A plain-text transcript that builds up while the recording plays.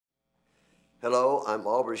Hello, I'm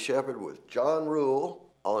Aubrey Shepherd with John Rule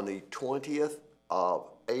on the 20th of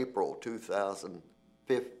April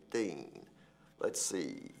 2015. Let's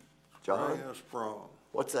see, John, Bring us from.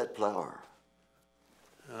 what's that flower?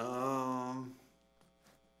 I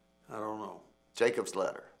don't know. Jacob's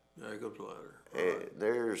Ladder. Jacob's Ladder. And Right.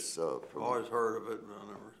 there's, I've always heard of it, but I've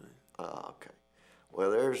never seen it. okay. Well,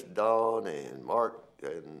 there's Don and Mark,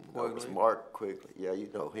 and it was Quigley? Mark Quigley. Yeah, you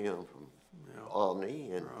know him from Yeah.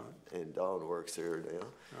 Omni, and, Right. and Don works there now.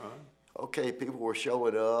 Right. Okay, people were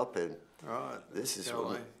showing up, and Right. this is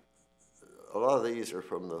Kelly. a lot of these are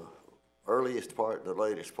from the earliest part and the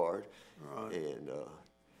latest part. Right. And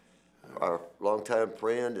our longtime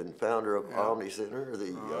friend and founder of Yeah. Omni Center,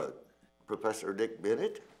 the Right. Professor Dick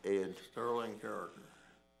Bennett. And Sterling character.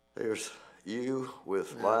 there's you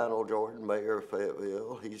with Yeah. Lionel Jordan, Mayor of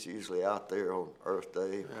Fayetteville. He's usually out there on Earth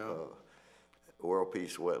Day, Yeah. World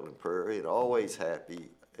Peace Wetland Prairie, and always happy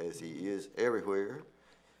as he is everywhere.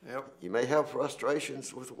 Yep. You may have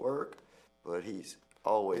frustrations with work, but he's He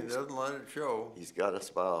always, doesn't let it show. he's got a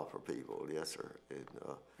smile for people, yes, sir. And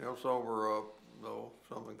He'll sober up, though, if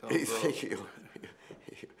something comes up.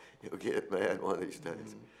 he'll get mad one of these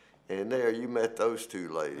days. And there, you met those two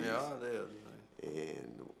ladies. Yeah, I did.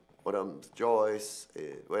 And one of them's Joyce.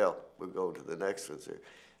 And, well, we'll go to the next ones here.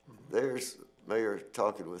 There's Mayor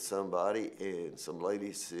talking with somebody and some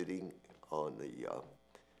ladies sitting on the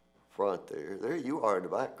front there. There you are in the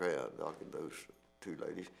background talking to those two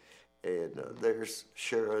ladies. And there's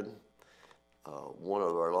Sharon, one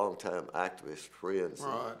of our longtime activist friends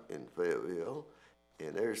Right. in Fayetteville.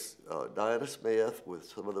 And there's Diana Smith with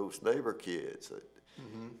some of those neighbor kids.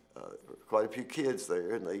 Quite a few kids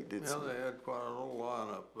there, and they did Yeah, some. they had quite a little line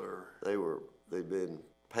up there. They've been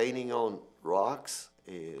painting on rocks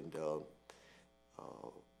and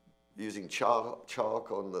using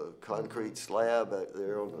chalk on the concrete slab back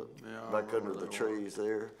there on the Yeah, I back under remember the that trees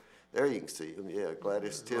there. There you can see them. Yeah,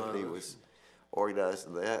 Gladys Tiffany was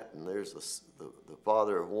organizing that, and there's the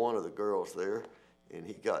father of one of the girls there, and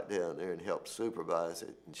he got down there and helped supervise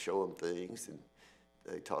it and show them things, and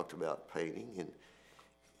they talked about painting, and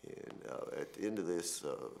at the end of this,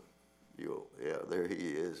 there he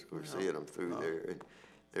is. We're seeing him through there, and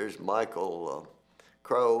there's Michael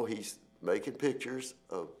Crow. He's making pictures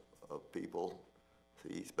of people.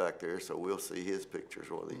 See, he's back there, so we'll see his pictures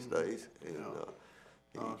one of these days. And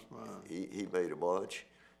he made a bunch.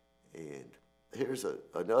 And here's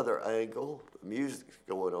another angle. The music's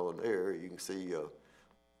going on there. You can see.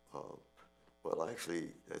 Well,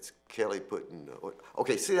 actually, that's Kelly putting.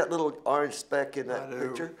 Okay, see that little orange speck in that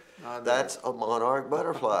picture? I do. That's a monarch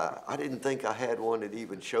butterfly. I didn't think I had one that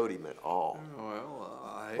even showed him at all.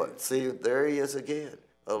 Well, But see, there he is again,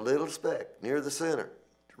 a little speck near the center,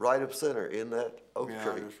 right of center in that oak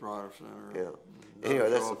tree. just right of center. Yeah. Doesn't Anyway,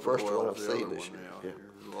 that's show the up as first well one as I've the seen other this one, year. Yeah,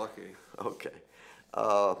 you're lucky. Okay.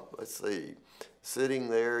 Let's see. Sitting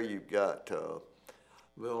there, you've got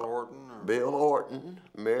Bill Orton? Or? Bill Orton,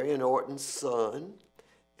 Marion Orton's son,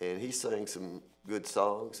 and he sang some good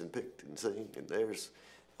songs and picked and sing. And there's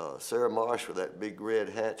Sarah Marsh with that big red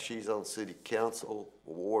hat. She's on City Council,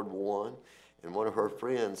 Ward 1, and one of her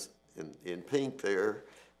friends in pink there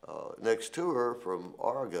next to her from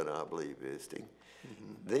Oregon, I believe, visiting.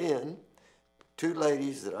 Then two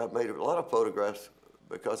ladies that I've made a lot of photographs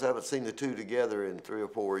because I haven't seen the two together in 3 or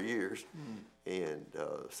 4 years. And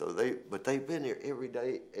but they've been here every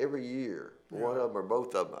day, every year. One of them or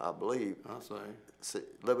both of them, I believe, I say.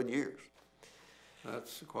 11 years.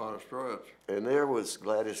 That's quite a stretch. And there was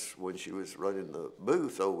Gladys when she was running the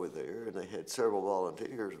booth over there, and they had several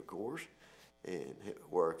volunteers, of course, and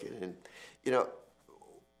working. And, you know,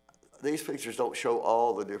 these pictures don't show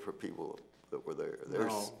all the different people that were there.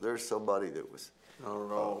 There's somebody that was, Not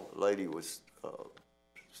at all. lady was,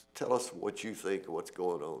 tell us what you think of what's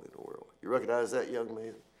going on in the world. You recognize that young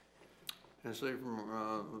man? Is he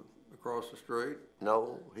from across the street?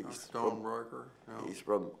 No, he's Stonebreaker? No. He's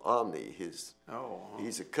from Omni. He's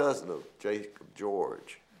a cousin of Jacob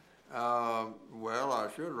George. Well, I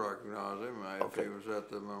should recognize him if Okay. he was at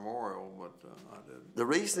the memorial, but I didn't. The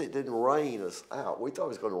reason it didn't rain us out, we thought it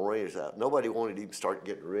was going to rain us out. Nobody wanted to even start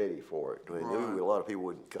getting ready for it. We knew a lot of people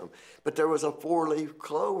wouldn't come. But there was a 4-leaf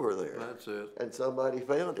clover there. That's it. And somebody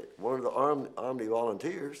found it, one of the Omni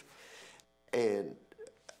volunteers. And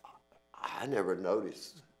I never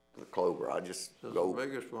noticed the clover. I just It's the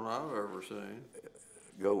biggest one I've ever seen.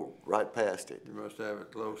 go right past it. You must have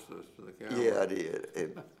it closest to the camera. Yeah, I did.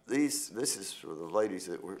 And this is for the ladies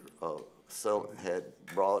that were had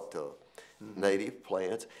brought native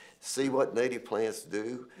plants. See what native plants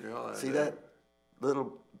do? Yeah, see that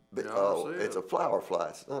little bit? Yeah, I see it's it. a flower fly.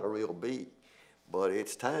 It's not a real bee. but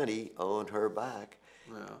it's tiny on her back.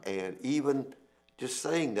 Yeah. And even just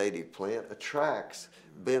saying native plant attracts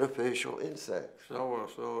beneficial insects. So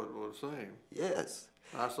it would seem. Yes.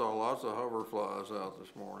 I saw lots of hoverflies out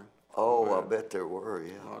this morning. Oh, I bet there were,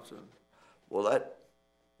 yeah. Lots of. Well,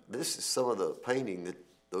 this is some of the painting that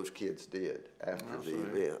those kids did after I the see.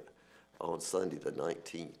 event on Sunday, the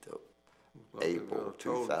 19th of Like they've got April a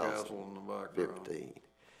toad castle in the background. 2015.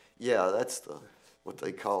 Yeah, that's what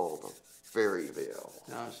they call the Fairyville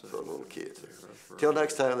I see. for little kids. That's right. Till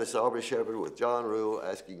next time, this is Aubrey Shepherd with John Rule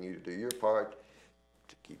asking you to do your part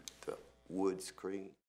to keep the woods green.